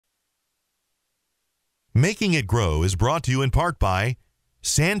Making It Grow is brought to you in part by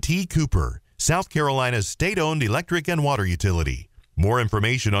Santee Cooper, South Carolina's state-owned electric and water utility. More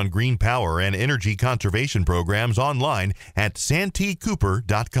information on green power and energy conservation programs online at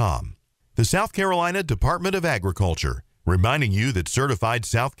santeecooper.com. The South Carolina Department of Agriculture, reminding you that certified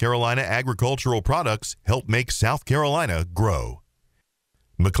South Carolina agricultural products help make South Carolina grow.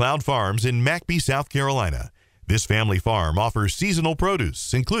 McLeod Farms in McBee, South Carolina. This family farm offers seasonal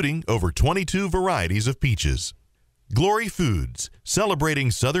produce, including over 22 varieties of peaches. Glory Foods,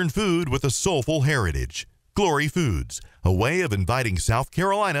 celebrating Southern food with a soulful heritage. Glory Foods, a way of inviting South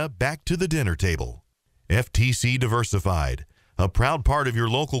Carolina back to the dinner table. FTC Diversified, a proud part of your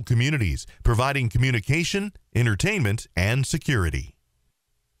local communities, providing communication, entertainment, and security.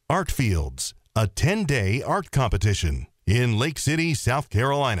 Art Fields, a 10-day art competition in Lake City, South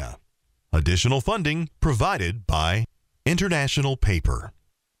Carolina. Additional funding provided by International Paper.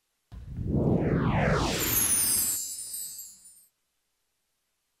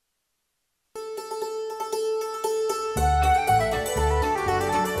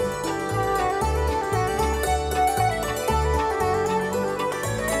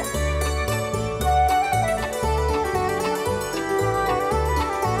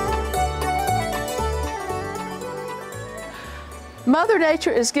 Mother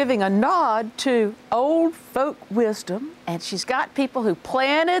Nature is giving a nod to old folk wisdom, and she's got people who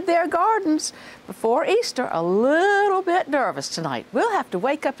planted their gardens before Easter a little bit nervous tonight. We'll have to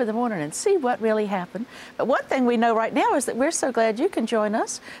wake up in the morning and see what really happened. But one thing we know right now is that we're so glad you can join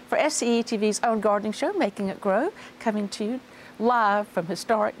us for SCE TV's own gardening show, Making It Grow, coming to you live from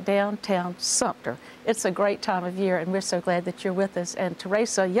historic downtown Sumter. It's a great time of year, and we're so glad that you're with us. And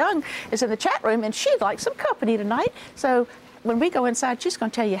Teresa Young is in the chat room, and she'd like some company tonight. So when we go inside, she's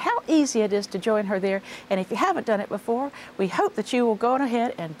going to tell you how easy it is to join her there. And if you haven't done it before, we hope that you will go on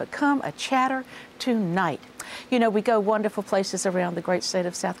ahead and become a chatter tonight. You know, we go wonderful places around the great state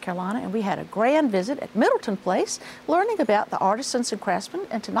of South Carolina, and we had a grand visit at Middleton Place, learning about the artisans and craftsmen.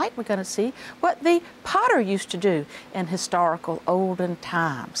 And tonight we're going to see what the potter used to do in historical olden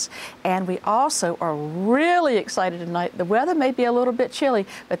times. And we also are really excited tonight. The weather may be a little bit chilly,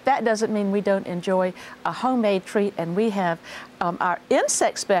 but that doesn't mean we don't enjoy a homemade treat. And we have our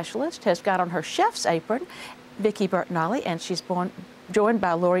insect specialist has got on her chef's apron, Vicki Bertinelli, and she's joined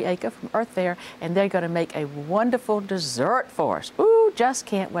by Lori Aker from Earth Fare, and they're going to make a wonderful dessert for us. Ooh, just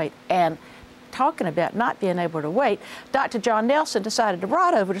can't wait. And talking about not being able to wait, Dr. John Nelson decided to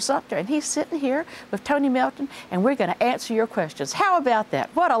ride over to Sumter, and he's sitting here with Tony Melton, and we're going to answer your questions. How about that?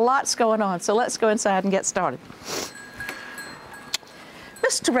 What a lot's going on. So let's go inside and get started.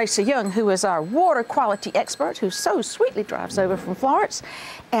 Miss Teresa Young, who is our water quality expert, who so sweetly drives over from Florence.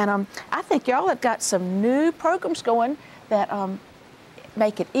 And I think y'all have got some new programs going that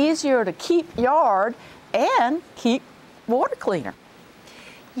make it easier to keep yard and keep water cleaner.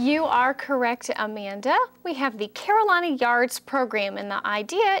 You are correct, Amanda. We have the Carolina Yards program, and the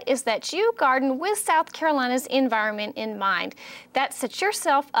idea is that you garden with South Carolina's environment in mind. That sets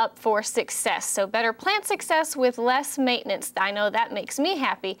yourself up for success, so better plant success with less maintenance. I know that makes me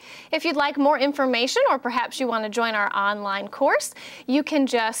happy. If you'd like more information, or perhaps you want to join our online course, you can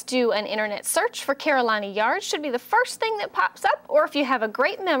just do an internet search for Carolina Yards. Should be the first thing that pops up, or if you have a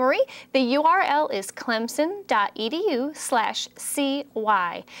great memory, the URL is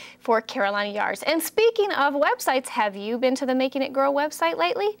clemson.edu/CY. for Carolina Yards. And speaking of websites, have you been to the Making It Grow website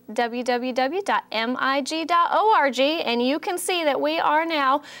lately? www.mig.org, and you can see that we are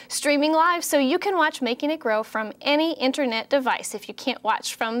now streaming live, so you can watch Making It Grow from any internet device if you can't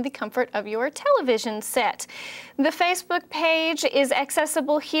watch from the comfort of your television set. The Facebook page is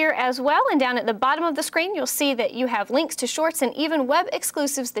accessible here as well, and down at the bottom of the screen you'll see that you have links to shorts and even web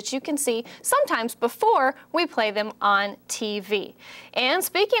exclusives that you can see sometimes before we play them on TV. And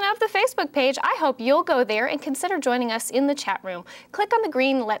speaking of the Facebook page, I hope you'll go there and consider joining us in the chat room. Click on the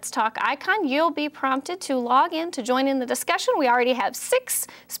green Let's Talk icon. You'll be prompted to log in to join in the discussion. We already have 6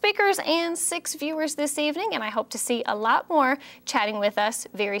 speakers and 6 viewers this evening, and I hope to see a lot more chatting with us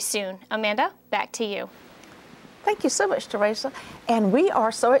very soon. Amanda, back to you. Thank you so much, Teresa. And we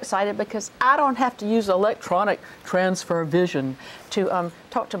are so excited because I don't have to use electronic transfer vision to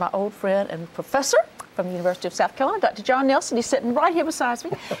talk to my old friend and professor from the University of South Carolina, Dr. John Nelson. He's sitting right here beside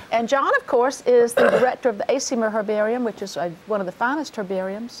me. And John, of course, is the director of the Acimer Herbarium, which is one of the finest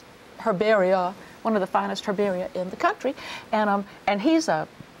herbaria in the country. And he's a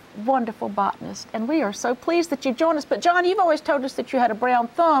wonderful botanist, and we are so pleased that you joined us. But John, you've always told us that you had a brown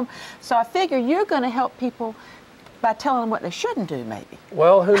thumb, so I figure you're going to help people by telling them what they shouldn't do, maybe.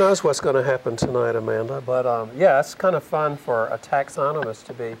 Well, who knows what's going to happen tonight, Amanda, but yeah, it's kind of fun for a taxonomist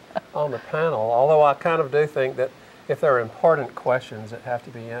to be on the panel, although I kind of do think that if there are important questions that have to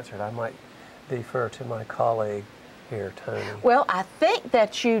be answered, I might defer to my colleague here, Tony. Well, I think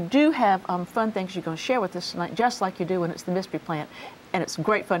that you do have fun things you're going to share with us tonight, just like you do when it's the Mystery Plant, and it's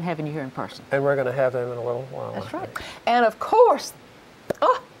great fun having you here in person. And we're going to have them in a little while. That's right. And of course,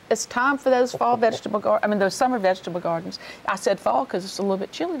 it's time for those those summer vegetable gardens. I said fall because it's a little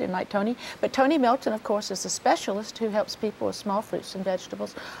bit chilly tonight, Tony. But Tony Melton, of course, is a specialist who helps people with small fruits and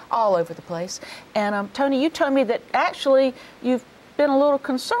vegetables all over the place. And Tony, you told me that actually you've been a little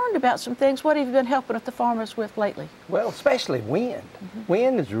concerned about some things. What have you been helping the farmers with lately? Well, especially wind.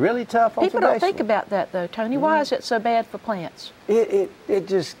 Wind is really tough on People don't think about that, though, Tony. Why is it so bad for plants? It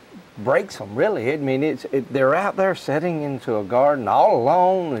just breaks them, really. I mean, they're out there setting into a garden all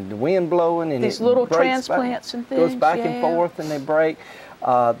alone, and the wind blowing, and these little transplants and things goes back and forth, and they break.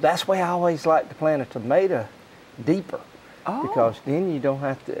 That's why I always like to plant a tomato deeper, because then you don't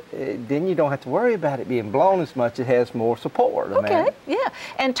have to worry about it being blown as much. It has more support. Okay, yeah.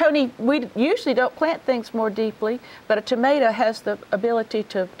 And Tony, we usually don't plant things more deeply, but a tomato has the ability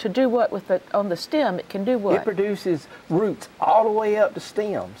to do what with it on the stem? It can do what? It produces roots all the way up the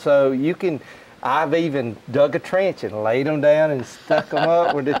stem. So you can, I've even dug a trench and laid them down and stuck them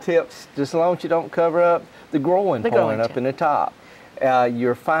up with the tips, just as long as you don't cover up the growing point up in the top.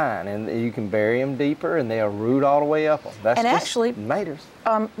 You're fine, and you can bury them deeper, and they'll root all the way up them. That's and just actually, tomatoes.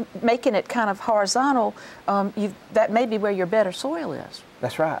 Making it kind of horizontal, that may be where your better soil is.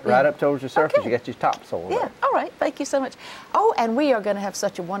 That's right, right up towards the surface. You got your topsoil. Yeah, there. all right, thank you so much. Oh, and we are going to have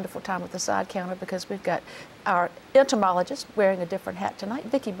such a wonderful time with the side counter because we've got our entomologist wearing a different hat tonight,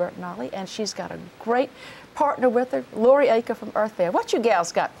 Vicki Bertinelli, and she's got a great partner with her, Lori Aker from Earth Fare. What you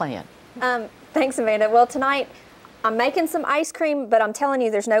gals got planned? Thanks, Amanda. Well, tonight, I'm making some ice cream, but I'm telling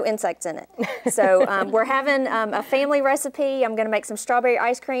you there's no insects in it. So we're having a family recipe. I'm going to make some strawberry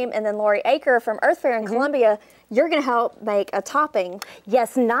ice cream, and then Lori Aker from Earth Fare in Columbia, you're going to help make a topping.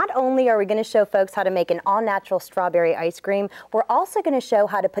 Yes, not only are we going to show folks how to make an all-natural strawberry ice cream, we're also going to show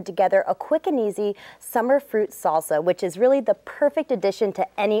how to put together a quick and easy summer fruit salsa, which is really the perfect addition to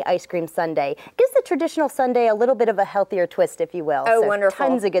any ice cream sundae. Gives the traditional sundae a little bit of a healthier twist, if you will. Oh, so wonderful.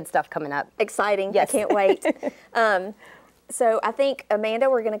 Tons of good stuff coming up. Exciting. Yes. I can't wait. So I think, Amanda,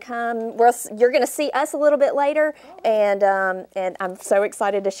 we're going to come. You're going to see us a little bit later, and I'm so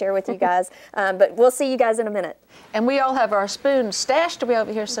excited to share with you guys. But we'll see you guys in a minute. And we all have our spoons stashed away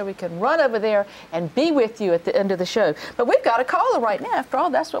over here so we can run over there and be with you at the end of the show. But we've got a caller right now. After all,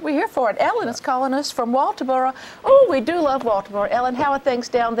 that's what we're here for. And Ellen is calling us from Walterboro. Oh, we do love Walterboro. Ellen, how are things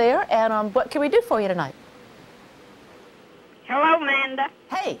down there? And what can we do for you tonight? Hello, Amanda.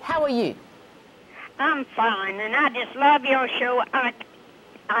 Hey, how are you? I'm fine, and I just love your show.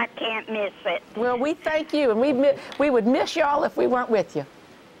 I can't miss it. Well, we thank you, and we would miss y'all if we weren't with you.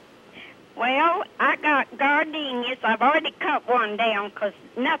 Well, I got gardenias. I've already cut one down because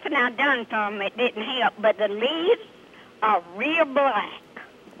nothing I done to them, it didn't help, but the leaves are real black.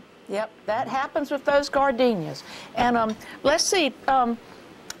 Yep, that happens with those gardenias. And let's see,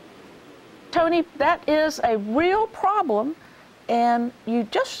 Tony, that is a real problem. And you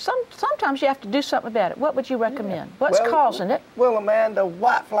just, sometimes you have to do something about it. What would you recommend? What's causing it? Well, Amanda,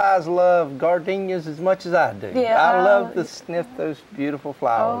 whiteflies love gardenias as much as I do. Yeah, I love to sniff those beautiful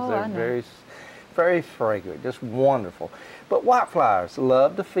flowers. Oh, They're very, very fragrant, just wonderful. But whiteflies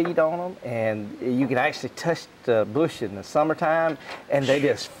love to feed on them, and you can actually touch the bush in the summertime, and they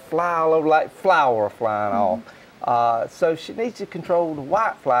just fly all over like flour flying off. So she needs to control the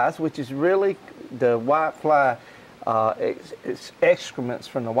whiteflies, which is really the whitefly. Excrements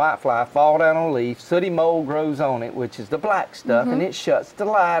from the whitefly fall down on the leaf. Sooty mold grows on it, which is the black stuff, and it shuts the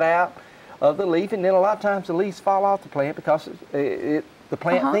light out of the leaf. And then a lot of times the leaves fall off the plant because the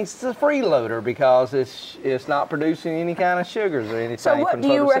plant thinks it's a freeloader because it's not producing any kind of sugars or anything. So what do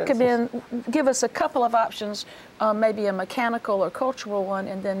you recommend? Give us a couple of options, maybe a mechanical or cultural one,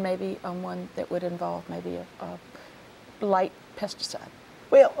 and then maybe one that would involve maybe a light pesticide.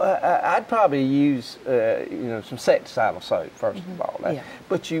 Well, I'd probably use, some insecticidal soap, first of all.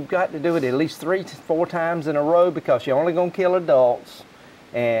 But you've got to do it at least 3 to 4 times in a row because you're only going to kill adults.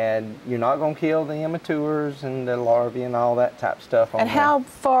 and you're not going to kill the immatures and the larvae and all that type of stuff. And how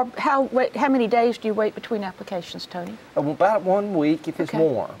many days do you wait between applications, Tony? About 1 week if it's Okay.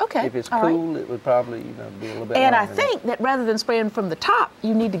 warm. Okay. If it's All cool, it would probably be a little bit And I longer. think that rather than spraying from the top,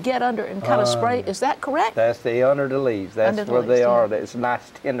 you need to get under and kind of spray. Is that correct? That's under the leaves. That's Under the where leaves, they yeah. are. It's a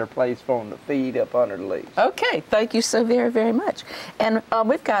nice tender place for them to feed up under the leaves. Okay, thank you so very, very much. And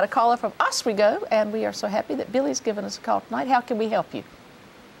we've got a caller from Oswego, and we are so happy that Billy's given us a call tonight. How can we help you?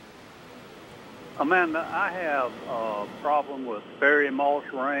 Amanda, I have a problem with fairy moss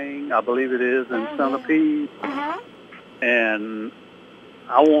ring, I believe it is, and centipede. And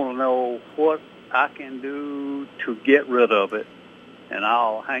I want to know what I can do to get rid of it. And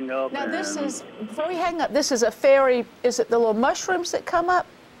I'll hang up. Now this is, before we hang up, this is a fairy, is it the little mushrooms that come up?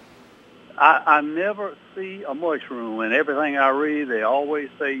 I never see a mushroom. And everything I read, they always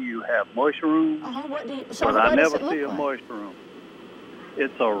say you have mushrooms. What do you, But I never see a mushroom.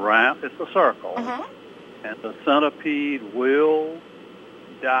 It's a circle. And the centipede will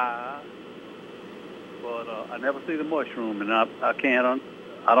die, but I never see the mushroom, and I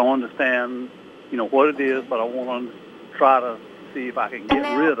don't understand, what it is, but I want to try to see if I can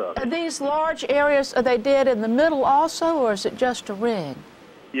get rid of it. Are these large areas, are they dead in the middle also, or is it just a ring?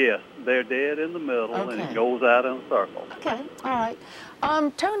 Yes, they're dead in the middle, and Okay. it goes out in a circle. Okay, all right.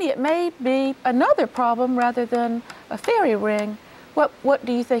 Tony, it may be another problem rather than a fairy ring. What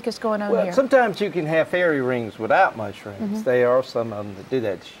do you think is going on Well, here? sometimes you can have fairy rings without mushrooms. There are some of them that do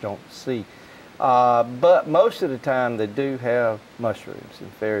that you don't see. But most of the time they do have mushrooms and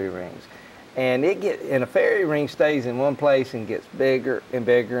fairy rings. And a fairy ring stays in one place and gets bigger and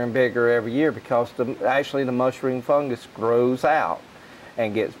bigger and bigger every year because actually the mushroom fungus grows out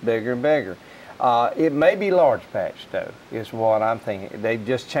and gets bigger and bigger. It may be large patch though, is what I'm thinking. They've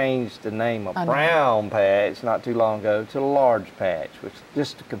just changed the name of brown patch not too long ago to large patch, which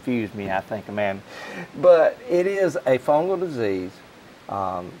just to confuse me, I think, Amanda. But it is a fungal disease.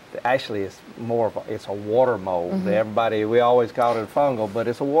 Actually, it's a water mold. We always call it a fungal, but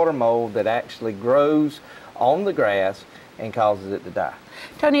it's a water mold that actually grows on the grass and causes it to die.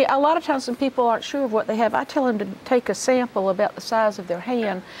 Tony, a lot of times when people aren't sure of what they have, I tell them to take a sample about the size of their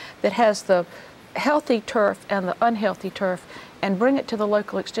hand that has the healthy turf and the unhealthy turf and bring it to the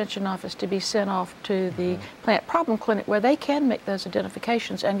local extension office to be sent off to the plant problem clinic where they can make those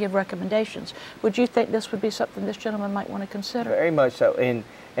identifications and give recommendations. Would you think this would be something this gentleman might want to consider? Very much so,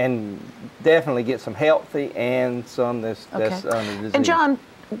 and definitely get some healthy and some that's under disease. And John,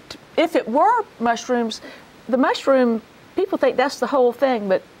 if it were mushrooms, the mushroom, people think that's the whole thing,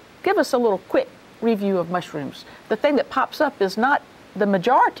 but give us a little quick review of mushrooms. The thing that pops up is not the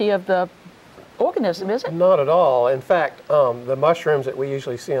majority of the organism, is it? Not at all. In fact, the mushrooms that we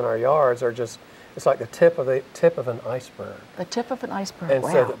usually see in our yards are just, it's like the tip of an iceberg. The tip of an iceberg, And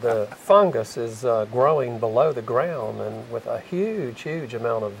wow. so the fungus is growing below the ground and with a huge, huge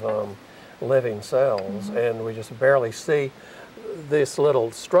amount of living cells, and we just barely see this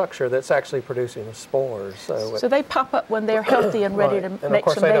little structure that's actually producing the spores. So they pop up when they're healthy and ready to make some babies. And of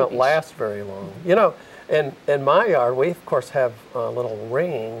course they don't last very long. In my yard, we of course have little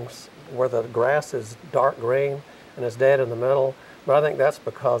rings where the grass is dark green and is dead in the middle. But I think that's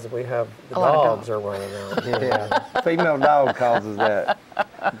because we have the dogs are running out. Yeah, female dog causes that.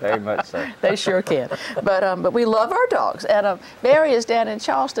 Very much so. They sure can. But we love our dogs. And Barry is down in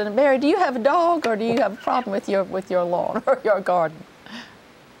Charleston. And Barry, do you have a dog or do you have a problem with your lawn or your garden?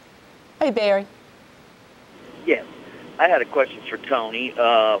 Hey, Barry. Yes. I had a question for Tony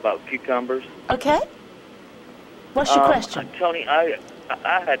about cucumbers. Okay. What's your question? Tony, I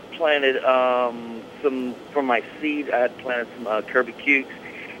had planted some from my seed. I had planted some Kirby cukes,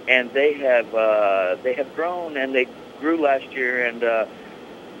 and they have grown and they grew last year.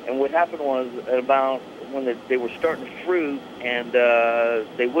 And what happened was about when they were starting to fruit, and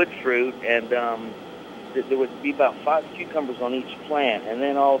they would fruit, and there would be about 5 cucumbers on each plant, and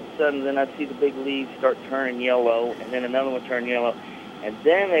then all of a sudden, then I'd see the big leaves start turning yellow, and then another one turn yellow, and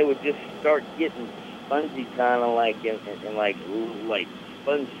then they would just start getting spongy, kind of like like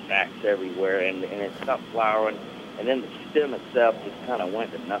sponge sacks everywhere, and it stopped flowering, and then the stem itself just kind of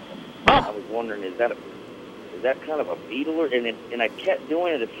went to nothing. I was wondering, is that kind of a beetle, and I kept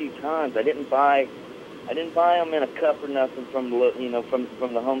doing it a few times. I didn't buy them in a cup or nothing from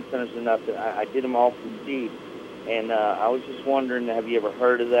the home centers or nothing. I did them all from seed, and I was just wondering, have you ever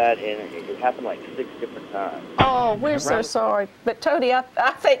heard of that? And it happened like 6 different times. Oh, we're so sorry. But Tony, I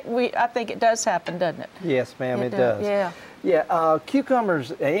think it does happen, doesn't it? Yes, ma'am, it does. Yeah. Yeah,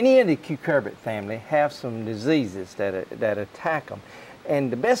 cucumbers, any of the cucurbit family have some diseases that attack them.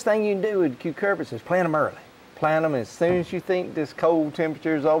 And the best thing you can do with cucurbits is plant them early. Plant them as soon as you think this cold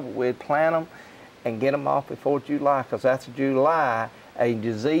temperature is over with. Plant them and get them off before July, because after July, a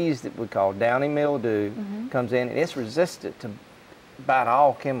disease that we call downy mildew comes in, and it's resistant to about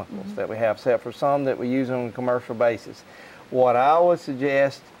all chemicals that we have, except for some that we use on a commercial basis. What I would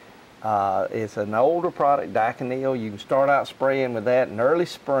suggest is an older product, Dicanyl. You can start out spraying with that in early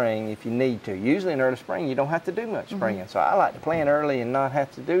spring if you need to. Usually in early spring, you don't have to do much spraying. So I like to plant early and not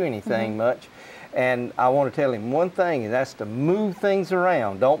have to do anything much. And I want to tell him one thing, and that's to move things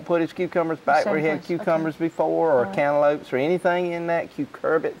around. Don't put his cucumbers back where he had cucumbers before, or cantaloupes, or anything in that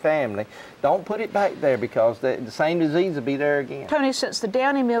cucurbit family. Don't put it back there, because the same disease will be there again. Tony, since the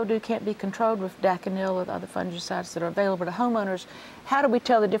downy mildew can't be controlled with Dicanyl or the other fungicides that are available to homeowners, how do we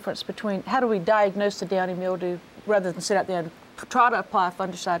tell the difference between, how do we diagnose the downy mildew rather than sit out there and try to apply a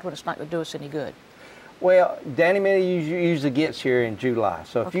fungicide when it's not going to do us any good? Well, downy mildew usually gets here in July.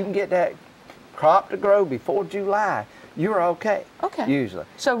 So if you can get that crop to grow before July, you're okay. Usually.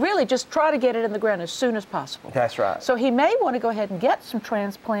 So really just try to get it in the ground as soon as possible. That's right. So he may want to go ahead and get some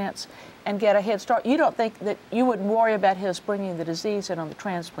transplants and get a head start. You don't think that you wouldn't worry about his bringing the disease in on the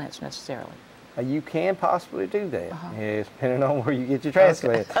transplants necessarily? You can possibly do that, depending on where you get your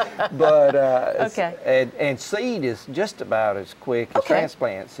transplant. But and seed is just about as quick as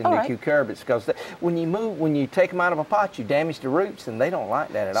transplants in the cucurbits, because when you take them out of a pot, you damage the roots, and they don't like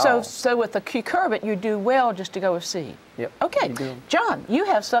that at all. So with the cucurbit, you do well just to go with seed. Yep. Okay, John, you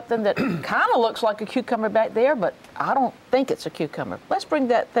have something that kind of looks like a cucumber back there, but I don't think it's a cucumber. Let's bring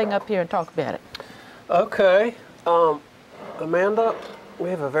that thing up here and talk about it. Okay, Amanda, we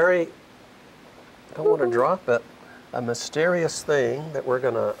have a very, don't want to drop it, a mysterious thing that we're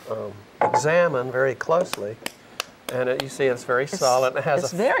going to examine very closely. And you see it's very solid.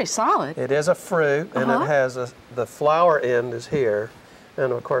 It's very solid. It is a fruit, and it has the flower end is here,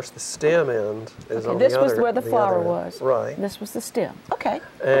 and of course the stem end is on the other. This was where the flower was. Right. This was the stem. Okay.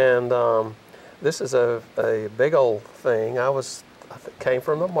 And this is a big old thing. I came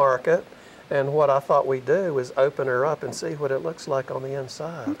from the market, and what I thought we'd do is open her up and see what it looks like on the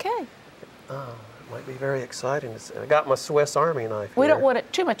inside. Okay. It might be very exciting. I got my Swiss Army knife We here. don't want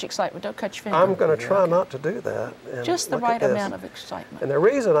it too much excitement. Don't cut your finger. I'm going to try not to do that. And just the right amount of excitement. And the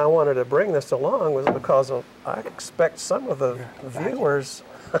reason I wanted to bring this along was because I expect some of the viewers.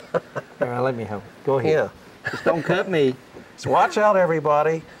 Let me help. Go ahead. Yeah. Just don't cut me. So watch out,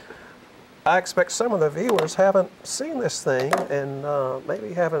 everybody. I expect some of the viewers haven't seen this thing and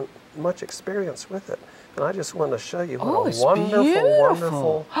maybe haven't much experience with it. And I just want to show you what a wonderful,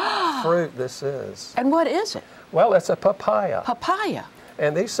 wonderful fruit this is. And what is it? Well, it's a papaya. Papaya.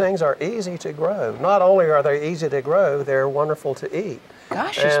 And these things are easy to grow. Not only are they easy to grow, they're wonderful to eat.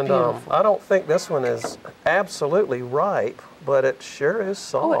 Gosh, it's beautiful. I don't think this one is absolutely ripe, but it sure is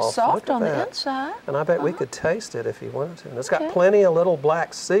soft. Oh, it's soft on the inside. And I bet we could taste it if you wanted to. And it's got plenty of little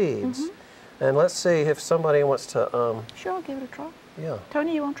black seeds. And let's see if somebody wants to... Sure, I'll give it a try. Yeah.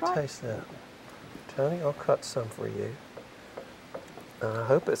 Tony, you want to try? Taste that. Tony, I'll cut some for you. I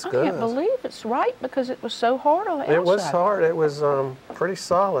hope it's good. I can't believe it's right because it was so hard on the outside. It was hard. It was pretty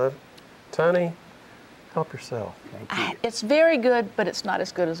solid. Tony, help yourself. Thank you. It's very good, but it's not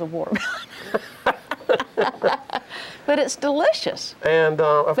as good as a watermelon. But it's delicious. And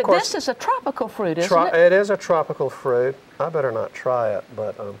of but course, this is a tropical fruit, isn't it? It is a tropical fruit. I better not try it,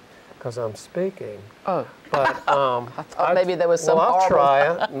 but because I'm speaking. Oh. But I thought maybe there was some. Well, I'll try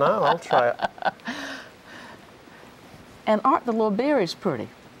it. No, I'll try it. And aren't the little berries pretty?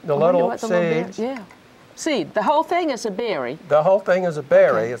 The little seeds. Yeah. See, the whole thing is a berry. The whole thing is a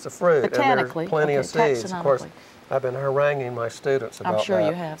berry. Okay. It's a fruit. Botanically. And there's plenty of seeds. Of course, I've been haranguing my students about I'm sure that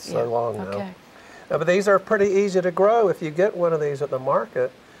you have. so long now. Okay. But these are pretty easy to grow. If you get one of these at the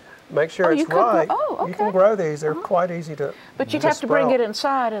market, make sure it's right. You can grow these. They're quite easy to But you'd have to bring it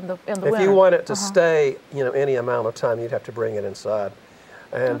inside in the winter. If you want it to stay, any amount of time, you'd have to bring it inside.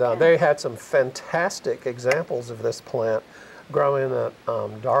 And they had some fantastic examples of this plant growing at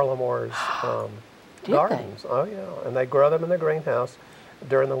Darlamore's gardens. Oh yeah, and they grow them in the greenhouse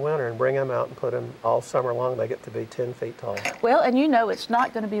during the winter and bring them out and put them all summer long. They get to be 10 feet tall. Well, and it's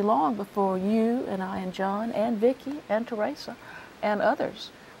not going to be long before you and I and John and Vicki and Teresa and others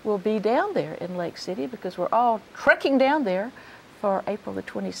will be down there in Lake City because we're all trekking down there for April the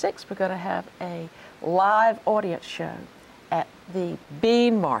 26th. We're going to have a live audience show at the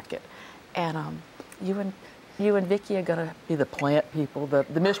Bean Market. And you You and Vicki are going to be the plant people,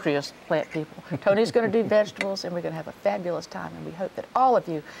 the mysterious plant people. Tony's going to do vegetables, and we're going to have a fabulous time. And we hope that all of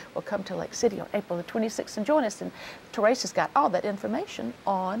you will come to Lake City on April the 26th and join us. And Teresa's got all that information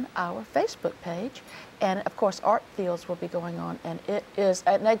on our Facebook page. And of course, Art Fields will be going on, and it is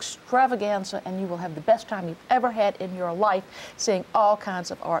an extravaganza, and you will have the best time you've ever had in your life seeing all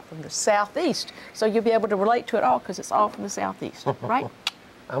kinds of art from the Southeast. So you'll be able to relate to it all because it's all from the Southeast, right?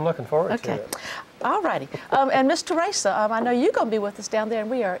 I'm looking forward to it. All righty. And Miss Teresa, I know you're going to be with us down there,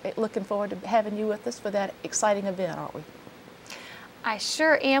 and we are looking forward to having you with us for that exciting event, aren't we? I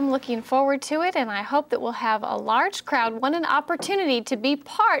sure am looking forward to it, and I hope that we'll have a large crowd want an opportunity to be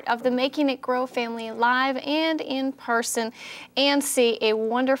part of the Making It Grow family live and in person and see a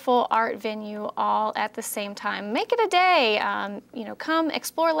wonderful art venue all at the same time. Make it a day. You know, come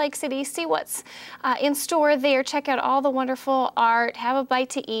explore Lake City, see what's in store there, check out all the wonderful art, have a bite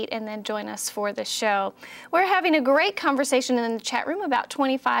to eat, and then join us for the show. We're having a great conversation in the chat room, about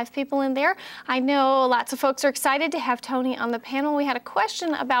 25 people in there. I know lots of folks are excited to have Tony on the panel. We had a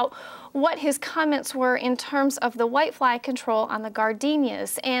question about what his comments were in terms of the whitefly control on the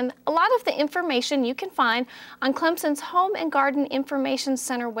gardenias. And a lot of the information you can find on Clemson's Home and Garden Information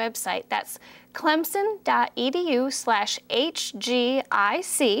Center website. That's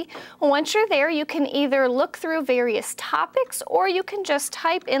clemson.edu/HGIC. Once you're there, you can either look through various topics or you can just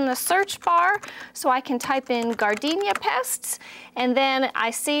type in the search bar. So I can type in gardenia pests, and then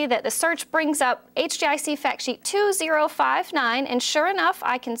I see that the search brings up HGIC Fact Sheet 2059, and sure enough,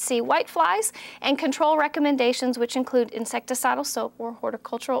 I can see whiteflies and control recommendations, which include insecticidal soap or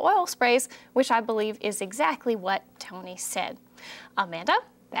horticultural oil sprays, which I believe is exactly what Tony said. Amanda,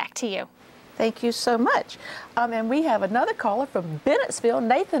 back to you. Thank you so much. And we have another caller from Bennettsville.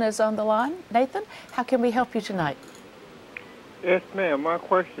 Nathan is on the line. Nathan, how can we help you tonight? Yes, ma'am. My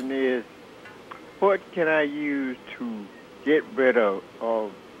question is, what can I use to get rid of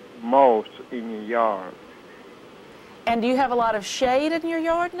moss in your yard? And do you have a lot of shade in your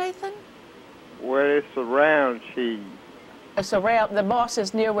yard, Nathan? Well, it's around shade. It's around, the moss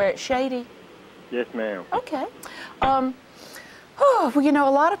is near where it's shady? Yes, ma'am. Okay. Oh, well, you know,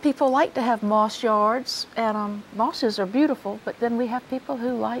 a lot of people like to have moss yards, and mosses are beautiful, but then we have people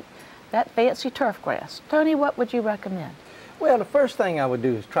who like that fancy turf grass. Tony, what would you recommend? Well, the first thing I would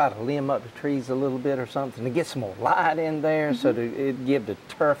do is try to limb up the trees a little bit or something to get some more light in there, so that it'd give the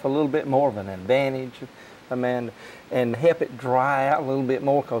turf a little bit more of an advantage, Amanda, and help it dry out a little bit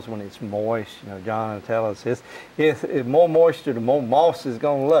more, because when it's moist, you know, John will tell us, it's more moisture, the more moss is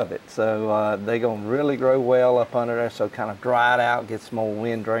going to love it. So they're going to really grow well up under there, so kind of dry it out, get some more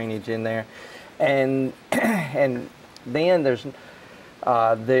wind drainage in there. And and then there's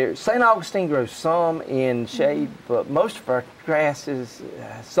St. Augustine grows some in shade, but most of our grasses,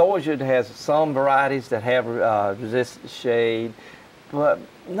 Zoysia has some varieties that have resistant shade, but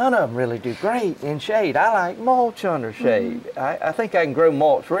none of them really do great in shade. I like mulch under shade. I think I can grow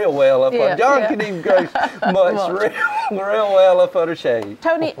mulch real well up under. John can even grow mulch real well up under shade.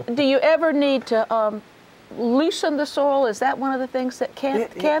 Tony, do you ever need to loosen the soil? Is that one of the things that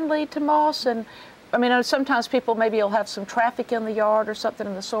can lead to moss? And I mean, sometimes people maybe will have some traffic in the yard or something,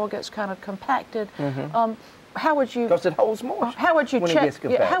 and the soil gets kind of compacted. How would you? Because it holds moisture. How would you when check? It gets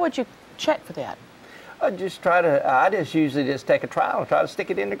compacted. How would you check for that? I just usually just take a trowel and try to stick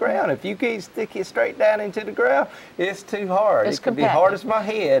it in the ground. If you can't stick it straight down into the ground, it's too hard. It's it can be hard as my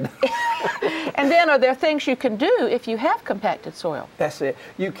head. And then are there things you can do if you have compacted soil? That's it.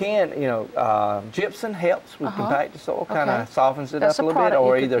 You can, you know, gypsum helps with compacted soil, kind of softens it up a little bit,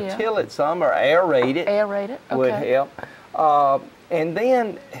 or either till it some or aerate it. Aerate it, would help. And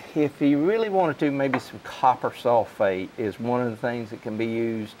then if you really wanted to, maybe some copper sulfate is one of the things that can be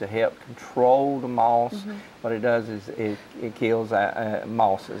used to help control the moss. What it does is it kills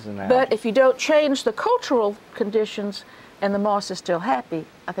mosses and algae. But if you don't change the cultural conditions and the moss is still happy,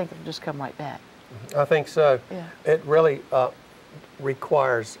 I think it'll just come right back. I think so. Yeah. It really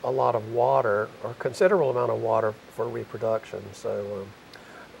requires a lot of water, or considerable amount of water, for reproduction. So,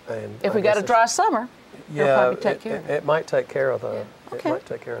 and if we got a dry summer, yeah, take care of it. It might take care of the. Okay. It might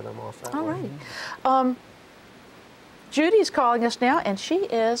take care of them also. All right. Judy's calling us now, and she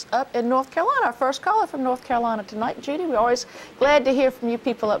is up in North Carolina. Our first caller from North Carolina tonight. Judy, we're always glad to hear from you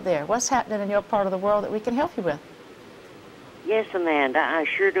people up there. What's happening in your part of the world that we can help you with? Yes, Amanda, I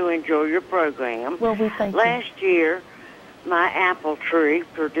sure do enjoy your program. Well, we thank you. Last year, my apple tree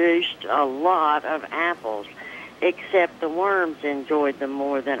produced a lot of apples, except the worms enjoyed them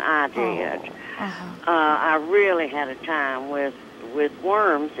more than I did. I really had a time with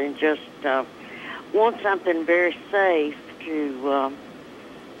worms, and just want something very safe to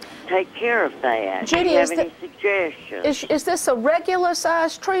take care of that? Judy, Do you have any suggestions? Is this a regular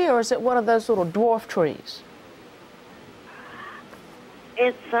sized tree or is it one of those little dwarf trees?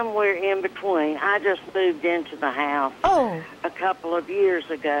 It's somewhere in between. I just moved into the house a couple of years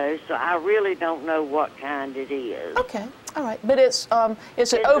ago, so I really don't know what kind it is. Okay, all right. But it's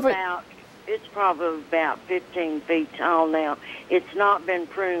over... It's probably about 15 feet tall now. It's not been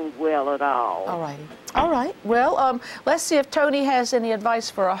pruned well at all. All righty. All right. Well, let's see if Tony has any advice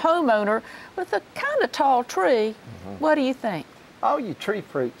for a homeowner with a kind of tall tree. What do you think? All your tree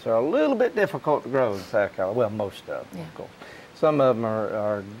fruits are a little bit difficult to grow in South Carolina. Well, most of them, of course. Some of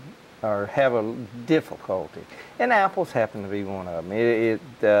them have a difficulty, and apples happen to be one of them.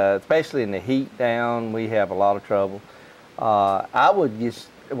 Especially in the heat down, we have a lot of trouble.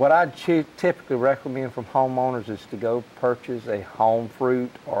 What I typically recommend from homeowners is to go purchase a home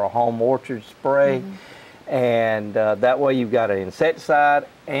fruit or a home orchard spray, and that way you've got an insecticide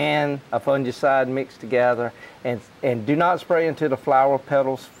and a fungicide mixed together. And do not spray until the flower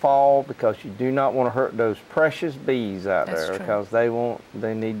petals fall, because you do not want to hurt those precious bees out there, because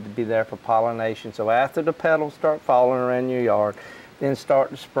they need to be there for pollination. So after the petals start falling around your yard, then start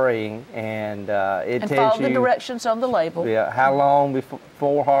the spraying, and it tells you... And follow the directions on the label. Yeah, how long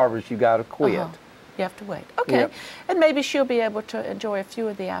before harvest you got to quit. You have to wait. Okay, and maybe she'll be able to enjoy a few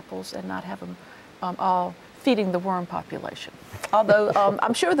of the apples and not have them all feeding the worm population. Although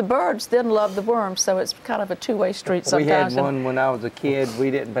I'm sure the birds then love the worms, so it's kind of a two-way street sometimes. We had one when I was a kid. We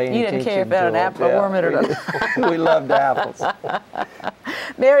didn't pay any attention. You didn't care about an apple, a worm, or we loved apples.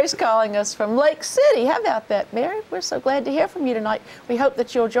 Mary's calling us from Lake City. How about that, Mary? We're so glad to hear from you tonight. We hope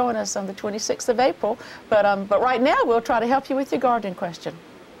that you'll join us on the 26th of April. But right now, we'll try to help you with your gardening question.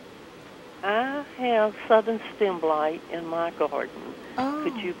 I have southern stem blight in my garden.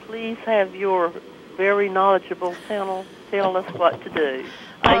 Could you please have your very knowledgeable panel tell us what to do?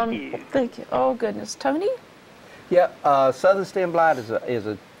 Thank you. Thank you. Oh, goodness. Tony? Yeah, southern stem blight is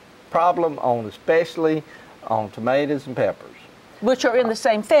a problem especially on tomatoes and peppers. Which are in the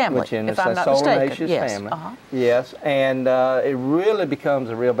same family, which in if the I'm not mistaken. Yes. Family. Yes, and it really becomes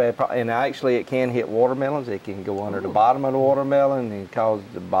a real bad problem. And actually, it can hit watermelons. It can go under the bottom of the watermelon and cause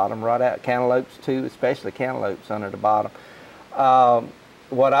the bottom rot out. Cantaloupes too, especially cantaloupes under the bottom.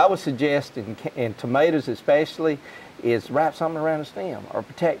 What I would suggest in tomatoes especially is wrap something around the stem or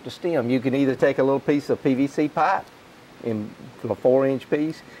protect the stem. You can either take a little piece of PVC pipe, in a 4-inch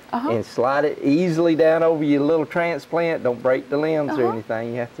piece, and slide it easily down over your little transplant. Don't break the limbs or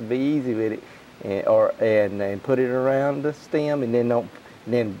anything. You have to be easy with it, and put it around the stem, and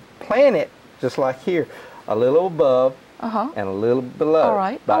then plant it just like here, a little above and a little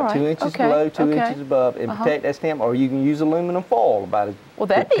below. About 2 inches below, 2 inches above, and protect that stem. Or you can use aluminum foil, about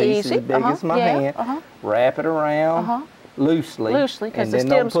a piece as big as my hand. Wrap it around. Loosely, and then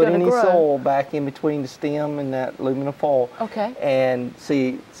don't put any soil back in between the stem and that aluminum foil. And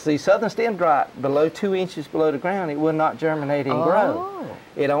see, southern stem blight below 2 inches below the ground, it will not germinate and grow.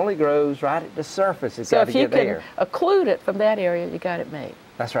 It only grows right at the surface. It's got to get there. So if you can occlude it from that area, you got it made.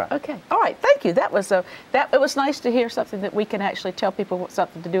 That's right. Okay. All right. Thank you. That was it was nice to hear something that we can actually tell people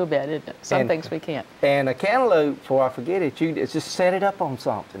something to do about, isn't it? Some things we can't. And a cantaloupe, before I forget it, it's just set it up on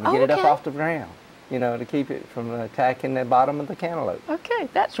something and get it up off the ground. You know, to keep it from attacking the bottom of the cantaloupe. Okay,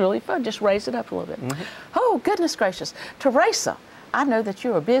 that's really fun. Just raise it up a little bit. Oh, goodness gracious. Teresa, I know that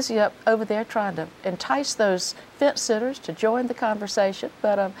you are busy up over there trying to entice those fence sitters to join the conversation,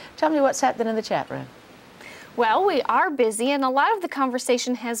 but tell me what's happening in the chat room. Well, we are busy, and a lot of the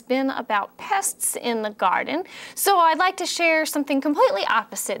conversation has been about pests in the garden. So I'd like to share something completely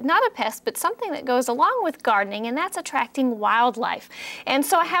opposite. Not a pest, but something that goes along with gardening, and that's attracting wildlife. And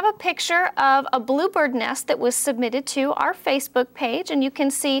so I have a picture of a bluebird nest that was submitted to our Facebook page, and you can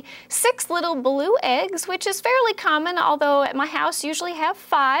see 6 little blue eggs, which is fairly common, although at my house usually have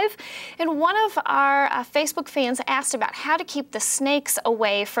 5. And one of our Facebook fans asked about how to keep the snakes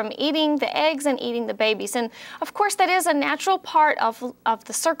away from eating the eggs and eating the babies. And of course, that is a natural part of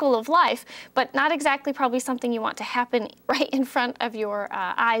the circle of life, but not exactly probably something you want to happen right in front of your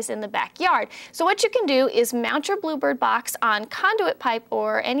eyes in the backyard. So what you can do is mount your bluebird box on conduit pipe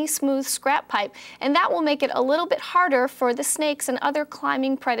or any smooth scrap pipe, and that will make it a little bit harder for the snakes and other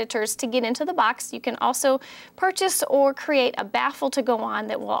climbing predators to get into the box. You can also purchase or create a baffle to go on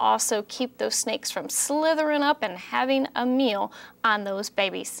that will also keep those snakes from slithering up and having a meal on those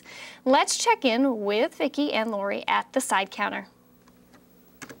babies. Let's check in with Vicki and Lori at the side counter.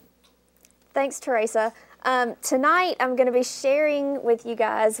 Thanks, Teresa. Tonight I'm going to be sharing with you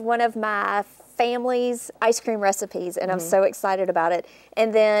guys one of my family's ice cream recipes, and I'm so excited about it.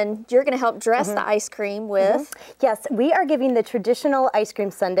 And then you're going to help dress the ice cream with... Yes, we are giving the traditional ice cream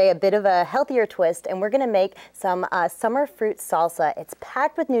sundae a bit of a healthier twist, and we're going to make some summer fruit salsa. It's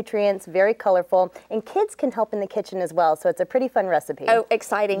packed with nutrients, very colorful, and kids can help in the kitchen as well, so it's a pretty fun recipe. Oh,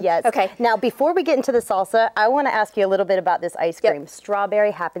 exciting. Yes. Okay. Now, before we get into the salsa, I want to ask you a little bit about this ice cream.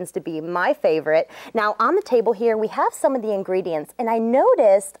 Strawberry happens to be my favorite. Now, on the table here, we have some of the ingredients, and I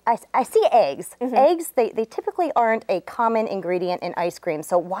noticed, I see eggs. Eggs, they typically aren't a common ingredient in ice cream,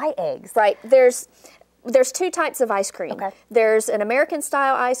 so why eggs? Right. There's two types of ice cream. There's an American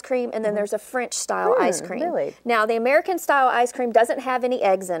style ice cream, and then there's a French style ice cream. Really? Now, the American style ice cream doesn't have any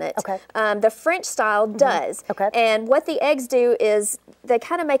eggs in it. The French style does. And what the eggs do is they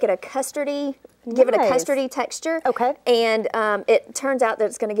kind of make it a custardy, give it a custardy texture. And it turns out that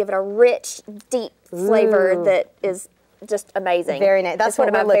it's going to give it a rich, deep flavor that is just amazing. Very nice. That's one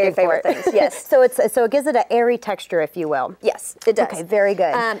of my very favorite things. Yes. So it gives it an airy texture, if you will. Yes, it does. Okay, very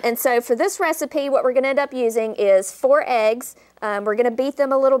good. And so for this recipe, what we're going to end up using is 4 eggs. We're going to beat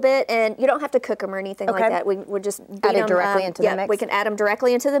them a little bit, and you don't have to cook them or anything like that. We'll just beat add them it directly into the mix. We can add them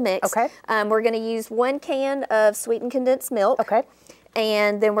directly into the mix. We're going to use 1 can of sweetened condensed milk.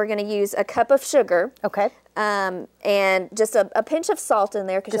 And then we're going to use a cup of sugar. And just a pinch of salt in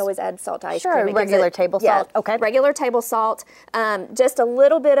there, because you always add salt to ice cream. It regular table salt. Regular table salt. Just a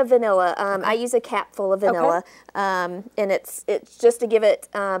little bit of vanilla. I use a cap full of vanilla, and it's just to give it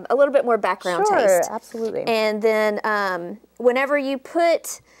a little bit more background taste. Absolutely. And then whenever you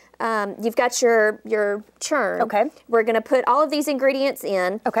put you've got your churn. We're going to put all of these ingredients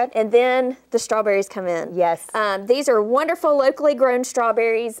in. And then the strawberries come in. Yes. These are wonderful locally grown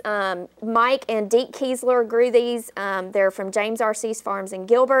strawberries. Mike and Deke Kiesler grew these. They're from James R.C.'s Farms in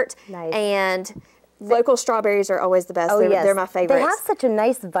Gilbert. Nice. And local strawberries are always the best. They're my favorites. They have such a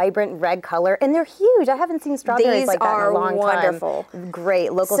nice, vibrant red color, and they're huge. I haven't seen strawberries like that in a long time. These are wonderful.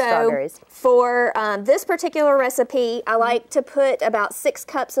 Great, local strawberries. For this particular recipe, I like to put about 6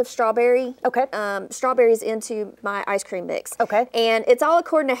 cups of strawberries into my ice cream mix. And it's all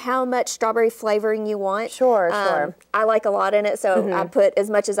according to how much strawberry flavoring you want. Sure. I like a lot in it, so I put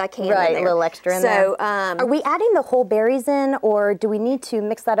as much as I can in there. A little extra in there. Are we adding the whole berries in, or do we need to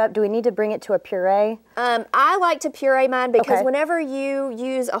mix that up? Do we need to bring it to a puree? I like to puree mine because whenever you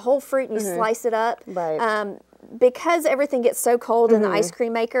use a whole fruit and you slice it up, because everything gets so cold in the ice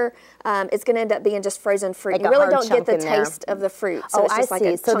cream maker, it's going to end up being just frozen fruit. Like you really don't get the taste of the fruit. So it's just like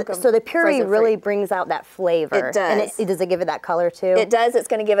a chunk of so the puree really fruit. brings out that flavor. It does. And does it give it that color too? It does. It's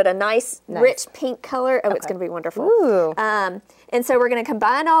going to give it a nice, rich pink color. Oh, it's going to be wonderful. Ooh. And so we're going to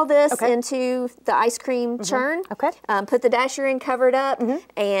combine all this into the ice cream churn. Put the dasher in covered up,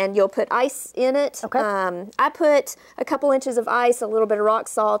 and you'll put ice in it. I put a couple inches of ice, a little bit of rock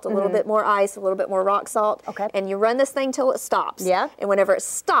salt, a little bit more ice, a little bit more rock salt. And you run this thing till it stops. And whenever it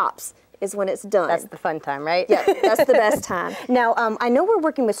stops is when it's done. That's the fun time, right? Yeah, that's the best time. Now, I know we're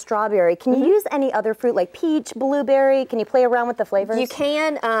working with strawberry. Can you use any other fruit like peach, blueberry? Can you play around with the flavors? You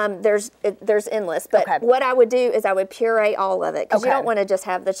can. There's endless. But what I would do is I would puree all of it, because you don't want to just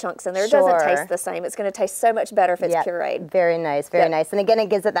have the chunks in there. It doesn't taste the same. It's going to taste so much better if it's pureed. Very nice, very nice. And again, it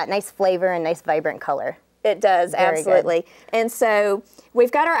gives it that nice flavor and nice vibrant color. It does, absolutely. And so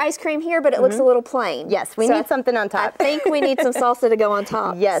we've got our ice cream here, but it looks a little plain. Yes, we need something on top. I think we need some salsa to go on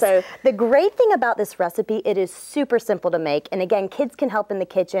top. Yes. So the great thing about this recipe, it is super simple to make. And again, kids can help in the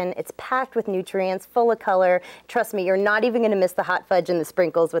kitchen. It's packed with nutrients, full of color. Trust me, you're not even going to miss the hot fudge and the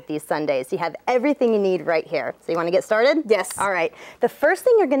sprinkles with these sundaes. You have everything you need right here. So you want to get started? Yes. All right. The first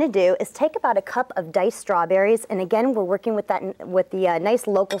thing you're going to do is take about a cup of diced strawberries. And again, we're working with the nice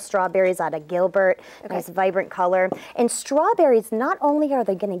local strawberries out of Gilbert. Nice vibrant color. And strawberries, not only are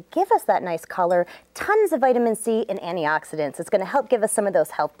they going to give us that nice color, tons of vitamin C and antioxidants. It's going to help give us some of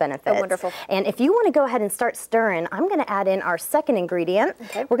those health benefits. Oh, wonderful. And if you want to go ahead and start stirring, I'm going to add in our second ingredient.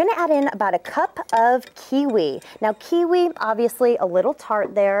 We're going to add in about a cup of kiwi. Now, kiwi, obviously a little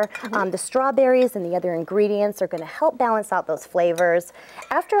tart there. The strawberries and the other ingredients are going to help balance out those flavors.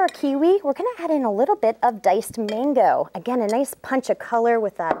 After our kiwi, we're going to add in a little bit of diced mango. Again, a nice punch of color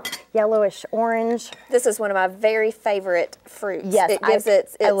with that yellowish orange. This is one of my very favorite fruits. Yes,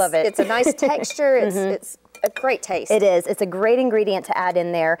 I love it. It's a nice texture. It's a great taste. It is. It's a great ingredient to add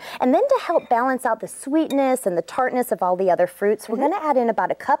in there. And then to help balance out the sweetness and the tartness of all the other fruits, we're going to add in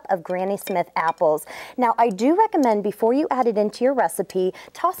about a cup of Granny Smith apples. Now, I do recommend before you add it into your recipe,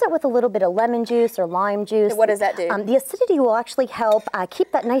 toss it with a little bit of lemon juice or lime juice. What does that do? The acidity will actually help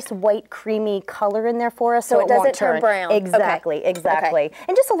keep that nice white, creamy color in there for us, so it doesn't won't turn brown. Exactly, exactly.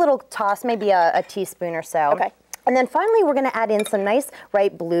 And just a little toss, maybe a teaspoon or so. And then finally, we're going to add in some nice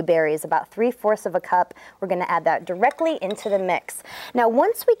ripe blueberries, about 3/4 of a cup. We're going to add that directly into the mix. Now,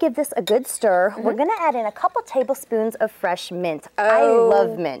 once we give this a good stir, we're going to add in a couple tablespoons of fresh mint. I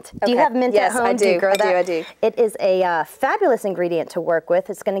love mint. Do you have mint at home? Yes, I do. Do you grow that? I do. It is a fabulous ingredient to work with.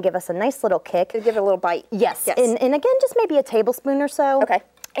 It's going to give us a nice little kick. It'll give it a little bite. Yes. And again, just maybe a tablespoon or so. Okay.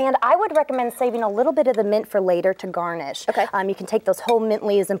 And I would recommend saving a little bit of the mint for later to garnish. Okay. You can take those whole mint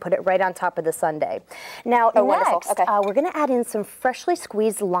leaves and put it right on top of the sundae. Now, next, we're going to add in some freshly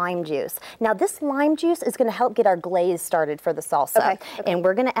squeezed lime juice. Now, this lime juice is going to help get our glaze started for the salsa. And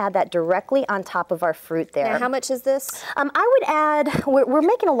we're going to add that directly on top of our fruit there. Now, how much is this? I would add, we're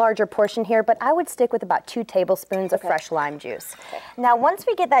making a larger portion here, but I would stick with about 2 tablespoons of fresh lime juice. Now, once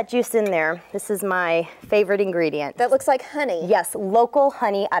we get that juice in there, this is my favorite ingredient. That looks like honey. Yes, local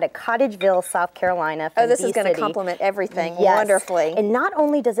honey out of Cottageville, South Carolina. Oh, this is going to complement everything wonderfully. And not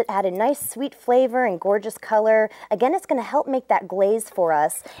only does it add a nice sweet flavor and gorgeous color, again, it's going to help make that glaze for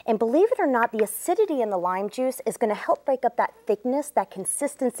us. And believe it or not, the acidity in the lime juice is going to help break up that thickness, that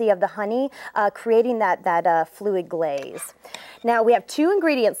consistency of the honey, creating that fluid glaze. Now, we have 2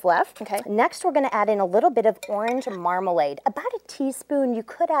 ingredients left. Next, we're going to add in a little bit of orange marmalade, about a teaspoon. You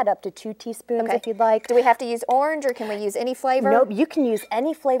could add up to 2 teaspoons if you'd like. Do we have to use orange, or can we use any flavor? Nope, you can use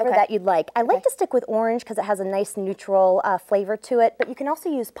any flavor that you'd like. I like to stick with orange because it has a nice neutral flavor to it, but you can also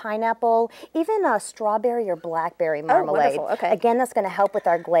use pineapple, even strawberry or blackberry marmalade. Oh, wonderful. Again, that's going to help with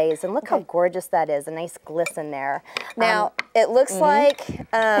our glaze, and look how gorgeous that is, a nice glisten there. Now, it looks like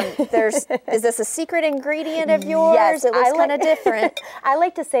is this a secret ingredient of yours? Yes, it looks kind of different. I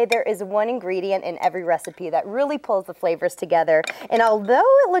like to say there is one ingredient in every recipe that really pulls the flavors together, and although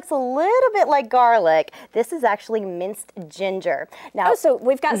it looks a little bit like garlic, this is actually minced ginger. Now, so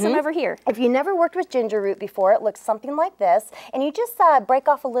we've got some over here. If you never worked with ginger root before, it looks something like this, and you just break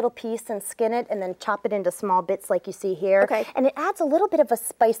off a little piece and skin it and then chop it into small bits like you see here. And it adds a little bit of a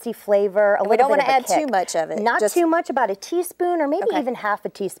spicy flavor, we don't want to add too much of it. Not too much, about a teaspoon or maybe even half a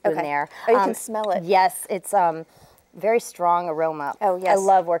teaspoon there. Oh, you can smell it. Yes, it's very strong aroma. Oh, yes. I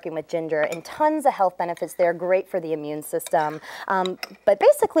love working with ginger, and tons of health benefits. They're great for the immune system. But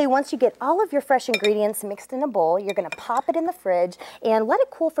basically, once you get all of your fresh ingredients mixed in a bowl, you're going to pop it in the fridge and let it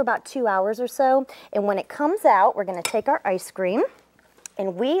cool for about 2 hours or so. And when it comes out, we're going to take our ice cream,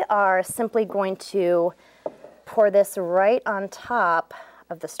 and we are simply going to pour this right on top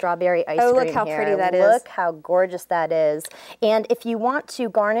of the strawberry ice cream. Oh, look how pretty that is. Look how gorgeous that is. And if you want to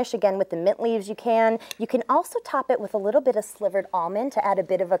garnish again with the mint leaves, you can. You can also top it with a little bit of slivered almond to add a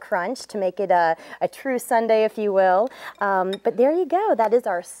bit of a crunch to make it a true sundae, if you will. But there you go. That is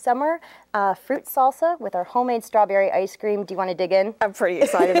our summer fruit salsa with our homemade strawberry ice cream. Do you want to dig in? I'm pretty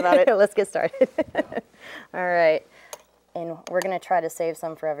excited about it. Let's get started. All right. And we're going to try to save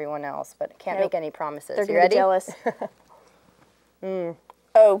some for everyone else, but can't make any promises. They're you ready? jealous.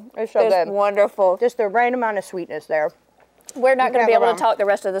 Oh, it's so good. Wonderful. Just the right amount of sweetness there. We're not going to be able to talk the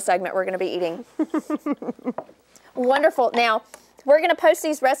rest of the segment. We're going to be eating. Wonderful. Now, we're going to post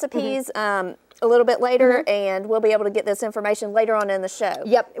these recipes a little bit later, and we'll be able to get this information later on in the show.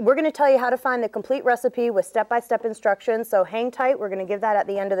 Yep. We're going to tell you how to find the complete recipe with step-by-step instructions, so hang tight. We're going to give that at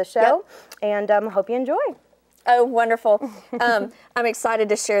the end of the show, and hope you enjoy. Oh, wonderful. I'm excited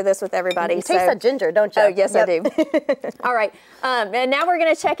to share this with everybody. You taste that ginger, don't you? Oh, yes, I do. All right. And now we're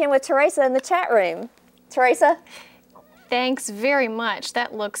going to check in with Teresa in the chat room. Teresa? Thanks very much.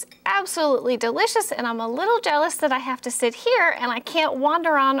 That looks absolutely delicious, and I'm a little jealous that I have to sit here and I can't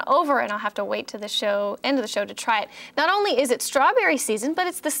wander on over, and I'll have to wait to the end of the show to try it. Not only is it strawberry season, but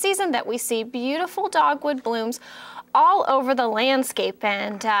it's the season that we see beautiful dogwood blooms all over the landscape,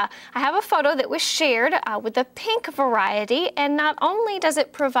 and I have a photo that was shared with the pink variety, and not only does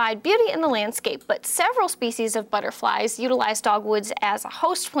it provide beauty in the landscape, but several species of butterflies utilize dogwoods as a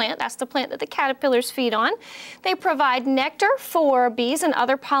host plant. That's the plant that the caterpillars feed on. They provide nectar for bees and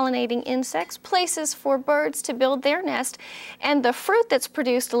other pollinating insects, places for birds to build their nest, and the fruit that's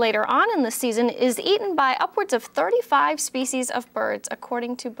produced later on in the season is eaten by upwards of 35 species of birds,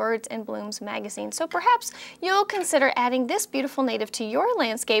 according to Birds and Blooms magazine. So perhaps you'll consider adding this beautiful native to your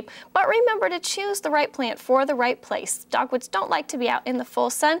landscape, but remember to choose the right plant for the right place. Dogwoods don't like to be out in the full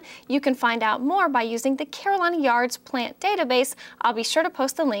sun. You can find out more by using the Carolina Yards Plant Database. I'll be sure to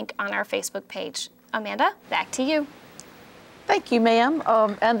post the link on our Facebook page. Amanda, back to you. Thank you, ma'am.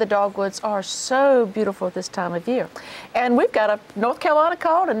 And the dogwoods are so beautiful this time of year. And we've got a North Carolina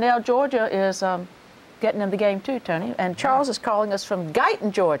called, and now Georgia is getting in the game too, Tony. And Charles is calling us from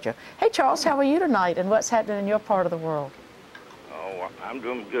Guyton, Georgia. Hey, Charles, how are you tonight, and what's happening in your part of the world? Oh, I'm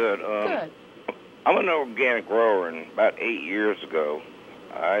doing good. Good. I'm an organic grower, and about 8 years ago,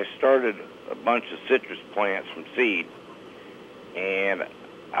 I started a bunch of citrus plants from seed, and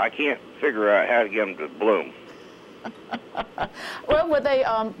I can't figure out how to get them to bloom. Well, were they,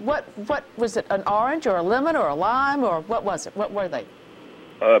 what was it, an orange or a lemon or a lime, or what was it? What were they?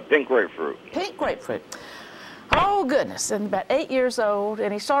 Pink grapefruit. Pink grapefruit. Oh, goodness. And about 8 years old,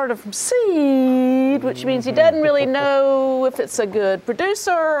 and he started from seed, which means he doesn't really know if it's a good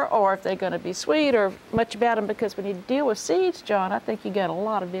producer or if they're going to be sweet or much about them, because when you deal with seeds, John, I think you get a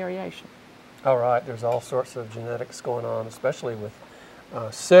lot of variation. All right. There's all sorts of genetics going on, especially with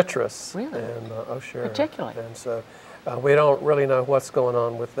citrus. Really? And Osher. Particularly. And so we don't really know what's going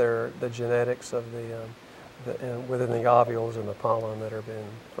on with the genetics of within the ovules and the pollen that are being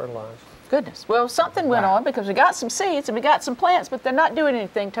fertilized. Goodness. Well, something went on, because we got some seeds and we got some plants, but they're not doing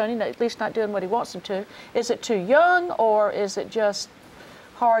anything, Tony, at least not doing what he wants them to. Is it too young, or is it just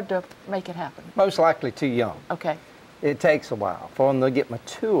hard to make it happen? Most likely too young. Okay. It takes a while for them to get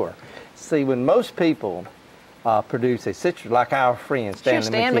mature. See, when most people produce a citrus, like our friend Stanley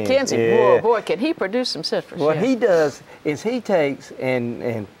Stan McKenzie. Yeah. Whoa, boy, can he produce some citrus. What yeah. he does is he takes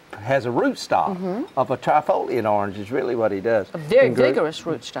and has a rootstock of a trifoliate orange is really what he does. A very vigorous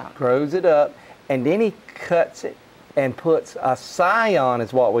rootstock. Grows it up, and then he cuts it and puts a scion,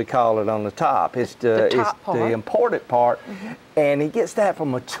 is what we call it, on the top. It's the important part, and he gets that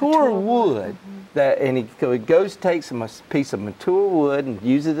from mature wood. And he goes, takes a piece of mature wood and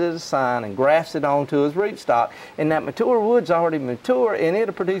uses it as a sign and grafts it onto his rootstock, and that mature wood's already mature, and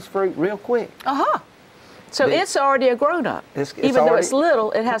it'll produce fruit real quick. So it's already a grown-up. Even though it's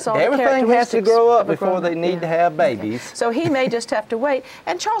little, it has all the characteristics. Everything has to grow up before they need to have babies. Okay. So he may just have to wait.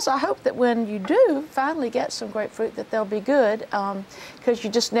 And Charles, I hope that when you do finally get some grapefruit, that they'll be good, because you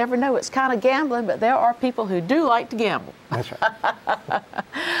just never know. It's kind of gambling, but there are people who do like to gamble. That's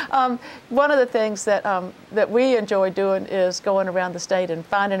right. One of the things that that we enjoy doing is going around the state and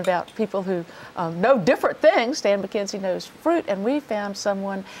finding about people who know different things. Stan McKenzie knows fruit, and we found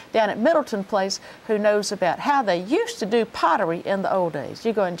someone down at Middleton Place who knows about how they used to do pottery in the old days.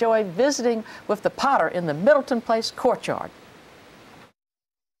 You're going to enjoy visiting with the potter in the Middleton Place courtyard.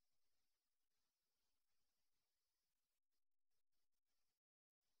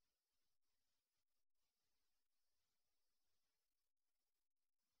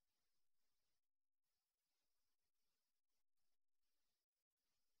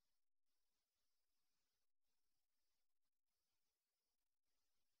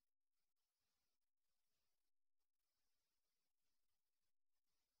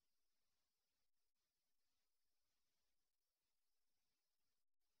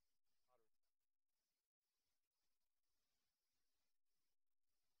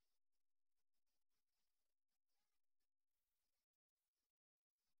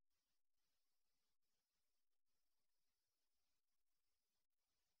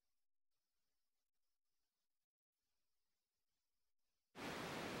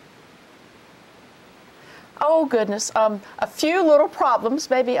 Oh, goodness. A few little problems,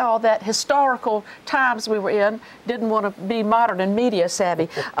 maybe all that historical times we were in, didn't want to be modern and media savvy.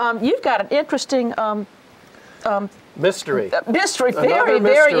 You've got an interesting mystery. Mystery,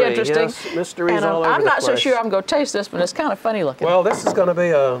 very interesting. Yes, mysteries all over I'm the not so place. sure I'm going to taste this, but it's kind of funny looking. Well, this is going to be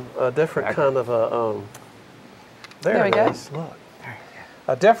a different kind of a, there we go. Look.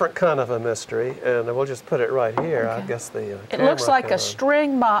 A different kind of a mystery, and we'll just put it right here. Okay. I guess the it looks like a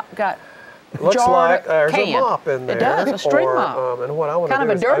string mop got looks like there's can. a mop in there. It does, a string mop. And what I want kind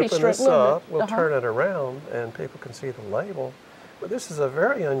to do of is a dirty open this string. up. We'll turn it around, and people can see the label. But this is a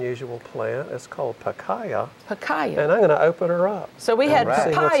very unusual plant. It's called Pacaya. Pacaya. And I'm going to open her up. So we had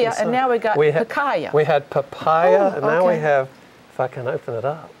papaya, and now we got Pacaya. We had papaya, and now we have, if I can open it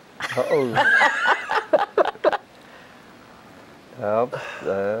up.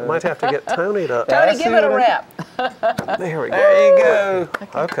 Might have to get Tony to... Tony, give it a wrap. There we go. There you go.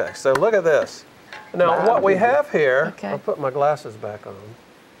 Okay, so look at this. Now, what we have here, I'll put my glasses back on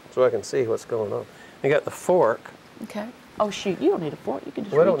so I can see what's going on. You got the fork. Okay. Oh, shoot, you don't need a fork. You can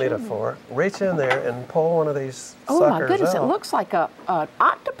just We don't need a fork. Reach in there and pull one of these suckers out. Oh, my goodness, out. it looks like an octopus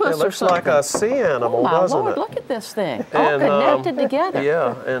or something. It looks like a sea animal, doesn't Lord, it? look at this thing. All connected together.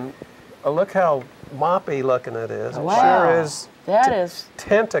 Yeah, and look how moppy looking it is. It wow. sure is. That is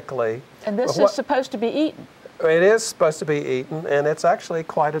tentacly. And this is supposed to be eaten. It is supposed to be eaten, and it's actually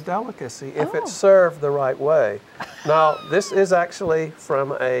quite a delicacy if it's served the right way. Now, this is actually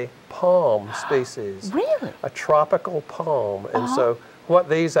from a palm species. Really? A tropical palm. And so what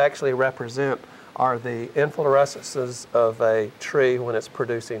these actually represent are the inflorescences of a tree when it's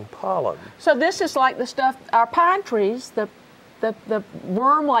producing pollen. So this is like the stuff, our pine trees, the the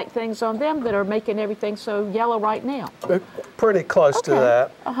worm-like things on them that are making everything so yellow right now? Pretty close to Okay.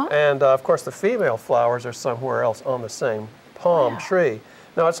 that. Uh-huh. And of course the female flowers are somewhere else on the same palm tree.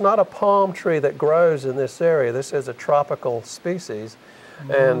 Now it's not a palm tree that grows in this area. This is a tropical species.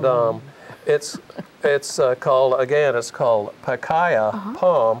 And it's called, again, it's called Pacaya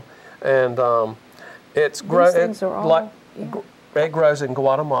palm. And it grows in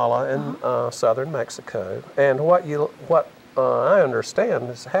Guatemala and southern Mexico. And what I understand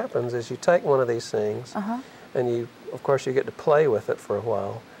happens is you take one of these things and you, of course, you get to play with it for a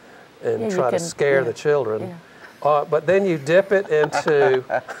while and try to scare the children. But then you dip it into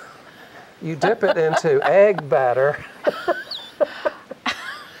egg batter.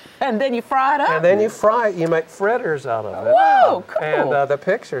 And then you fry it up? And then you fry it. You make fritters out of it. Whoa, cool. And the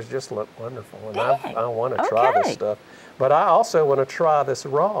pictures just look wonderful. And I want to try this stuff. But I also want to try this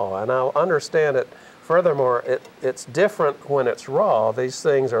raw. And I understand it. Furthermore, it's different when it's raw. These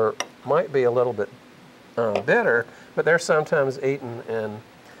things might be a little bit bitter, but they're sometimes eaten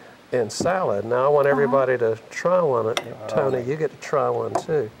in salad. Now I want everybody to try one. Tony, you get to try one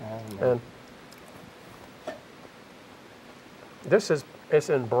too. And it's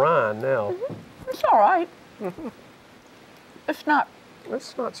in brine now. It's all right. It's not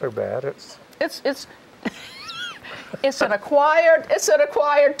so bad. It's an acquired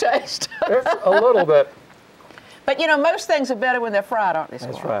taste. It's a little bit. But you know, most things are better when they're fried, aren't they?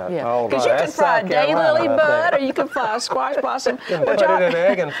 That's right. Yeah. Because you can fry a daylily bud, or you can fry a squash blossom. You can put it in an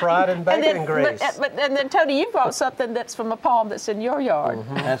egg and fry it in bacon grease. And then Tony, you brought something that's from a palm that's in your yard.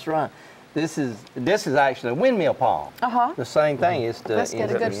 That's right. This is actually a windmill palm. The same thing. Let's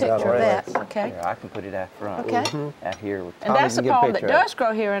get a good picture of that. Okay. Here, I can put it out front. Okay. Out here. And that's a palm that does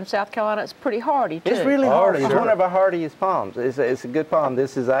grow here in South Carolina. It's pretty hardy too. It's really hardy. It's one of our hardiest palms. It's a good palm.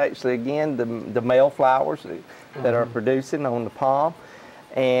 This is actually, again, the male flowers that are producing on the palm.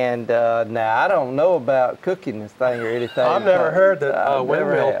 And now I don't know about cooking this thing or anything. I've never heard that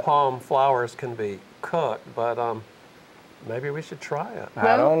windmill palm flowers can be cooked, but maybe we should try it.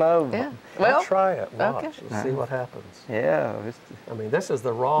 I don't know. Yeah. We'll try it. Watch. Okay. We'll see what happens. Yeah. I mean, this is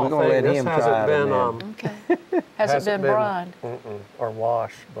the raw We're thing. gonna let This him hasn't try it been Hasn't been brined. Or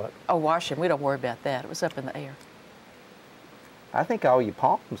washed, but washing. We don't worry about that. It was up in the air. I think all your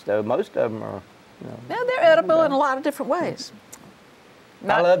palms, though, most of them are. Yeah, they're edible in a lot of different ways.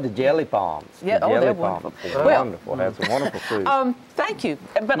 I love the jelly palms. Yeah, they're wonderful. Wonderful. That's a wonderful fruit. Thank you,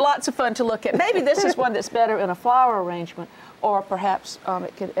 but lots of fun to look at. Maybe this is one that's better in a flower arrangement, or perhaps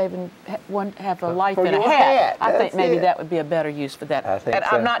it could even have a life in a hat. I think maybe that would be a better use for that.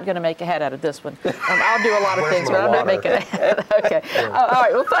 I'm not going to make a hat out of this one. I'll do a lot of things, but I'm not making a hat. Okay. All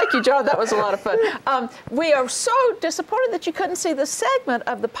right. Well, thank you, John. That was a lot of fun. We are so disappointed that you couldn't see the segment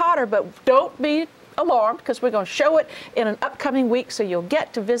of the Potter, but don't be alarmed, because we're going to show it in an upcoming week, so you'll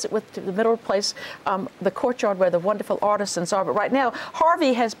get to visit with the middle place, the courtyard where the wonderful artisans are. But right now,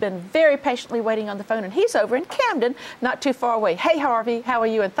 Harvey has been very patiently waiting on the phone, and he's over in Camden, not too far away. Hey, Harvey, how are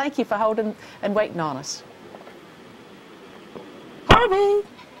you? And thank you for holding and waiting on us. Harvey.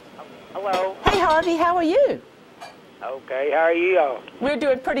 Hello. Hey, Harvey, how are you? Okay, how are you all? We're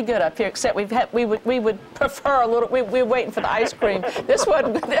doing pretty good up here, except we would prefer a little. We're waiting for the ice cream. This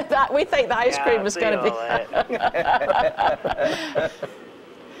one, we think the ice cream is going to be.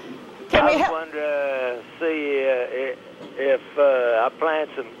 I was wondering to see if I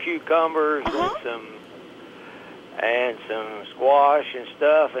plant some cucumbers and some squash and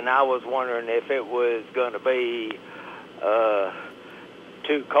stuff, and I was wondering if it was going to be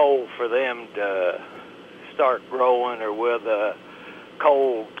too cold for them to start growing, or will the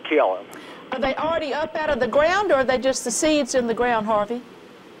cold kill them? Are they already up out of the ground, or are they just the seeds in the ground, Harvey?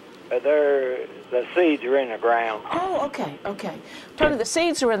 The seeds are in the ground. Oh, okay. Tony, the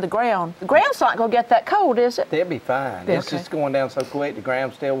seeds are in the ground. The ground's not going to get that cold, is it? They'll be fine. It's just going down so quick. The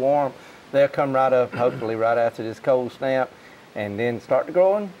ground's still warm. They'll come right up, hopefully right after this cold snap, and then start to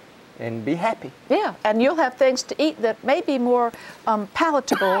growing and be happy. Yeah, and you'll have things to eat that may be more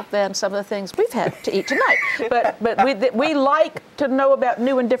palatable than some of the things we've had to eat tonight. But we like to know about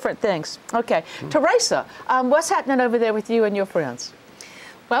new and different things. Okay, Teresa, what's happening over there with you and your friends?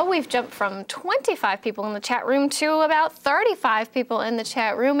 Well, we've jumped from 25 people in the chat room to about 35 people in the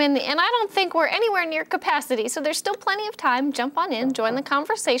chat room, and I don't think we're anywhere near capacity, so there's still plenty of time. Jump on in, join the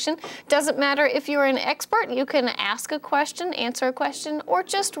conversation. Doesn't matter if you're an expert, you can ask a question, answer a question, or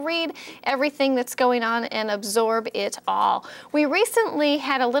just read everything that's going on and absorb it all. We recently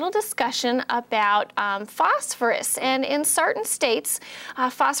had a little discussion about phosphorus, and in certain states,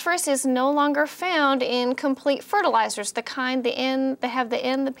 phosphorus is no longer found in complete fertilizers, the kind that have the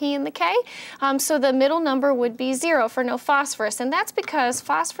N and the P and the K. So the middle number would be 0 for no phosphorus, and that's because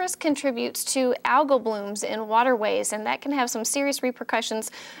phosphorus contributes to algal blooms in waterways, and that can have some serious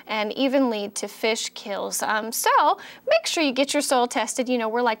repercussions and even lead to fish kills. So make sure you get your soil tested. You know,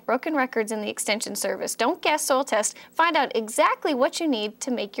 we're like broken records in the Extension Service. Don't guess, soil test. Find out exactly what you need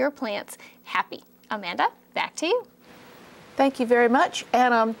to make your plants happy. Amanda, back to you. Thank you very much.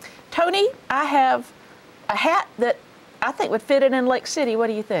 And Tony, I have a hat that I think would fit in Lake City. What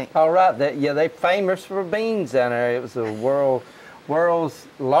do you think? All right. They're famous for beans down there. It was the world's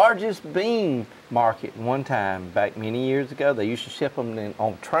largest bean market one time back many years ago. They used to ship them in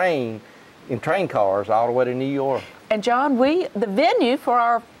train cars all the way to New York. And John, the venue for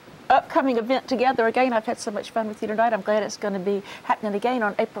our upcoming event together again, I've had so much fun with you tonight. I'm glad it's going to be happening again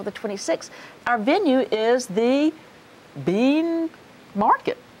on April the 26th. Our venue is the Bean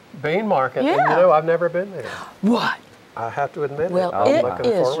Market. Bean Market. Yeah. And, you know, I've never been there. What? I have to admit well, it. it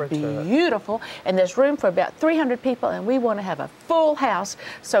is beautiful, and there's room for about 300 people, and we want to have a full house.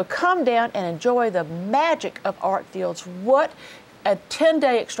 So come down and enjoy the magic of Art Fields. What a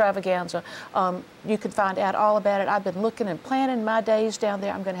 10-day extravaganza. You can find out all about it. I've been looking and planning my days down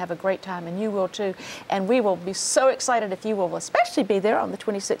there. I'm going to have a great time, and you will too. And we will be so excited if you will especially be there on the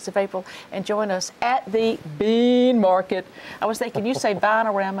 26th of April and join us at the Bean Market. I was thinking you say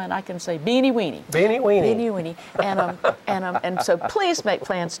Vinorama, and I can say Beanie Weenie. Beanie Weenie. Beanie Weenie. And so please make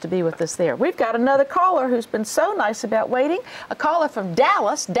plans to be with us there. We've got another caller who's been so nice about waiting, a caller from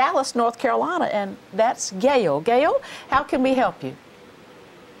Dallas, North Carolina, and that's Gail. Gail, how can we help you?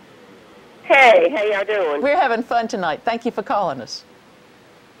 Hey, how y'all doing? We're having fun tonight. Thank you for calling us.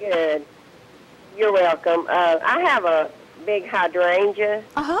 Good. You're welcome. I have a big hydrangea,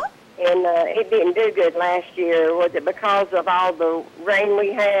 and it didn't do good last year. Was it because of all the rain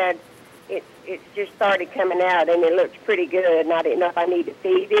we had? It just started coming out, and it looked pretty good, and I didn't know if I need to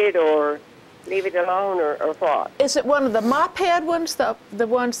feed it or leave it alone or what. Is it one of the mop head ones, the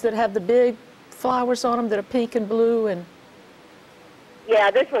ones that have the big flowers on them that are pink and blue? And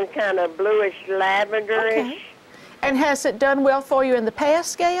yeah, this one's kind of bluish lavenderish. Okay. And has it done well for you in the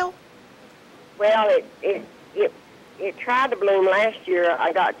past, Gail? Well, it tried to bloom last year.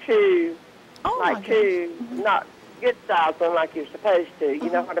 I got two, not good size one like you're supposed to. You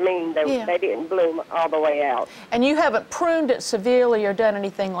know what I mean? They didn't bloom all the way out. And you haven't pruned it severely or done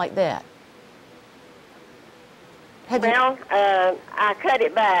anything like that? I cut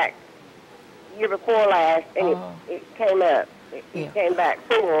it back year before last, and it came up. It came back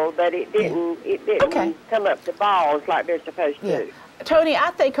full, but it didn't. It didn't come up to balls like they're supposed to. Tony,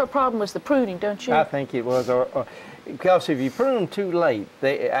 I think her problem was the pruning, don't you? I think it was, because if you prune too late,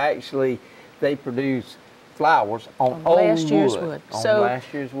 they produce flowers on last year's wood.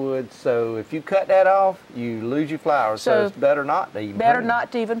 Last year's wood. So if you cut that off, you lose your flowers. So it's better not to even prune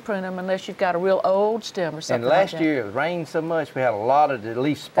not to even prune them unless you've got a real old stem or something. And last year it rained so much, we had a lot of the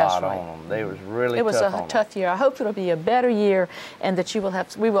leaf spot on them. They was really tough. It was a tough year. I hope it'll be a better year, and that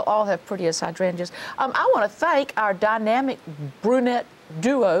we will all have prettiest hydrangeas. I want to thank our dynamic brunette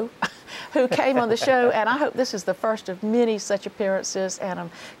duo who came on the show, and I hope this is the first of many such appearances, and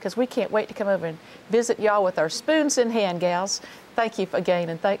because we can't wait to come over and visit y'all with our spoons in hand, gals. Thank you again,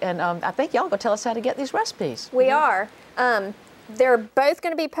 and I think y'all gonna tell us how to get these recipes. We are. They're both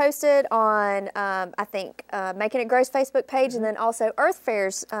going to be posted on, I think, Making It Grow's Facebook page, and then also Earth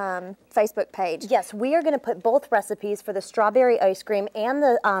Fair's Facebook page. Yes, we are going to put both recipes for the strawberry ice cream and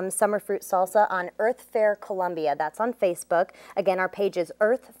the summer fruit salsa on Earth Fair Columbia. That's on Facebook. Again, our page is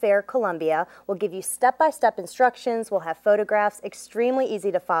Earth Fair Columbia. We'll give you step-by-step instructions. We'll have photographs, extremely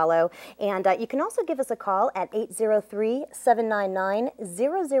easy to follow. And you can also give us a call at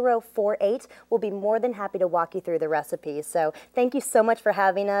 803-799-0048. We'll be more than happy to walk you through the recipes. So thank you so much for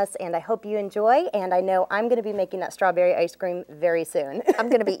having us, and I hope you enjoy, and I know I'm going to be making that strawberry ice cream very soon. I'm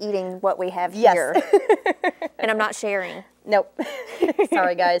going to be eating what we have here. And I'm not sharing. Nope.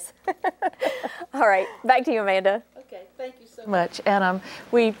 Sorry, guys. All right, back to you, Amanda. Okay, thank you so much. And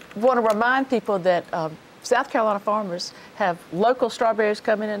we want to remind people that South Carolina farmers have local strawberries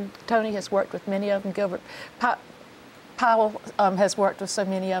coming in. Tony has worked with many of them. Gilbert Powell has worked with so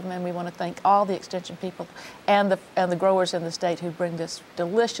many of them, and we want to thank all the extension people and the growers in the state who bring this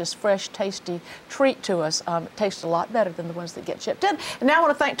delicious, fresh, tasty treat to us. It tastes a lot better than the ones that get shipped in. And now I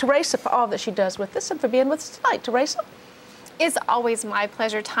want to thank Teresa for all that she does with us and for being with us tonight. Teresa? It's always my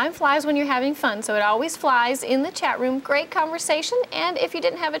pleasure. Time flies when you're having fun, so it always flies in the chat room. Great conversation, and if you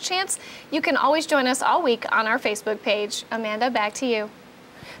didn't have a chance, you can always join us all week on our Facebook page. Amanda, back to you.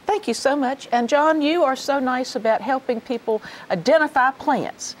 Thank you so much. And John, you are so nice about helping people identify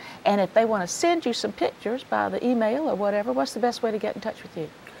plants. And if they want to send you some pictures by the email or whatever, what's the best way to get in touch with you?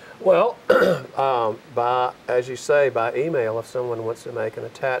 Well, as you say, by email, if someone wants to make an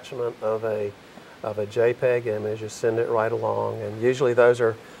attachment of a JPEG image, just send it right along. And usually those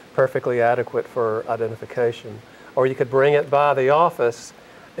are perfectly adequate for identification. Or you could bring it by the office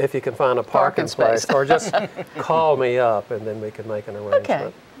if you can find a parking place, or just call me up and then we can make an arrangement.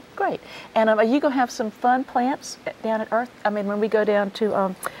 Okay, great. And are you going to have some fun plants down at Earth? I mean, when we go down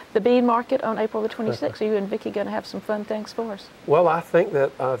to the bean market on April the 26th, are you and Vicki going to have some fun things for us? Well, I think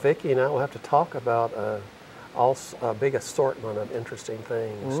that Vicki and I will have to talk about a big assortment of interesting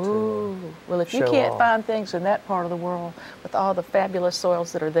things. Ooh. Well, if you can't find things in that part of the world with all the fabulous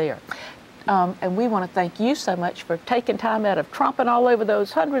soils that are there. And we want to thank you so much for taking time out of tromping all over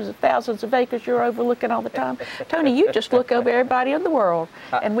those hundreds of thousands of acres you're overlooking all the time. Tony, you just look over everybody in the world,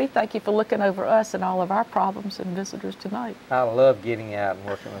 and we thank you for looking over us and all of our problems and visitors tonight. I love getting out and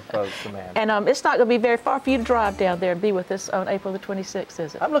working with folks, Amanda. And it's not going to be very far for you to drive down there and be with us on April the 26th,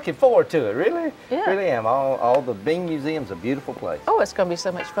 is it? I'm looking forward to it, really. Yeah. Really am. All the Bing Museum's a beautiful place. Oh, it's going to be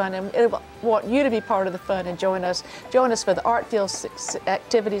so much fun, and we want you to be part of the fun and join us. Join us for the art field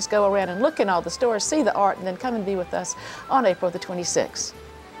activities. Go around and look in all the stores, see the art, and then come and be with us on April the 26th.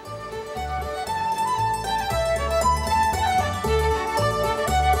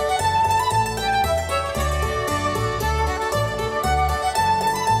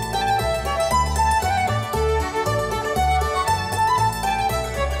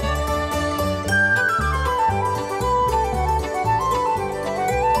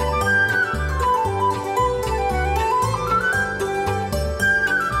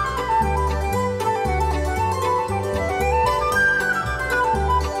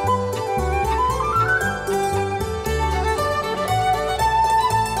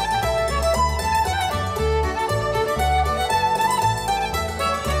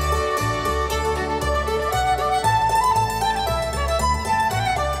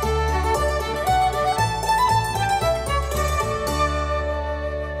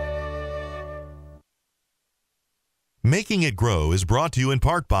 Making It Grow is brought to you in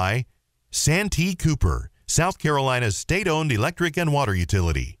part by Santee Cooper, South Carolina's state-owned electric and water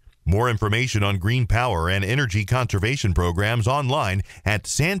utility. More information on green power and energy conservation programs online at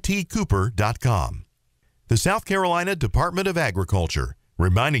santeecooper.com. The South Carolina Department of Agriculture,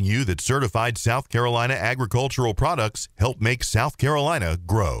 reminding you that certified South Carolina agricultural products help make South Carolina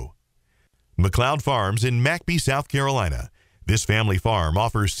grow. McLeod Farms in McBee, South Carolina. This family farm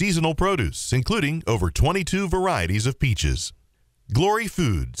offers seasonal produce, including over 22 varieties of peaches. Glory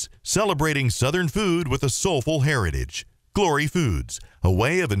Foods, celebrating Southern food with a soulful heritage. Glory Foods, a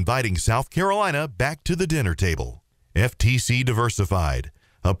way of inviting South Carolina back to the dinner table. FTC Diversified,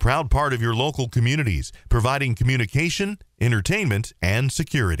 a proud part of your local communities, providing communication, entertainment, and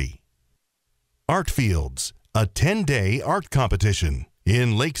security. Art Fields, a 10-day art competition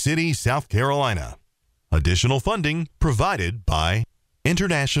in Lake City, South Carolina. Additional funding provided by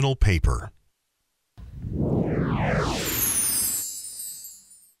International Paper.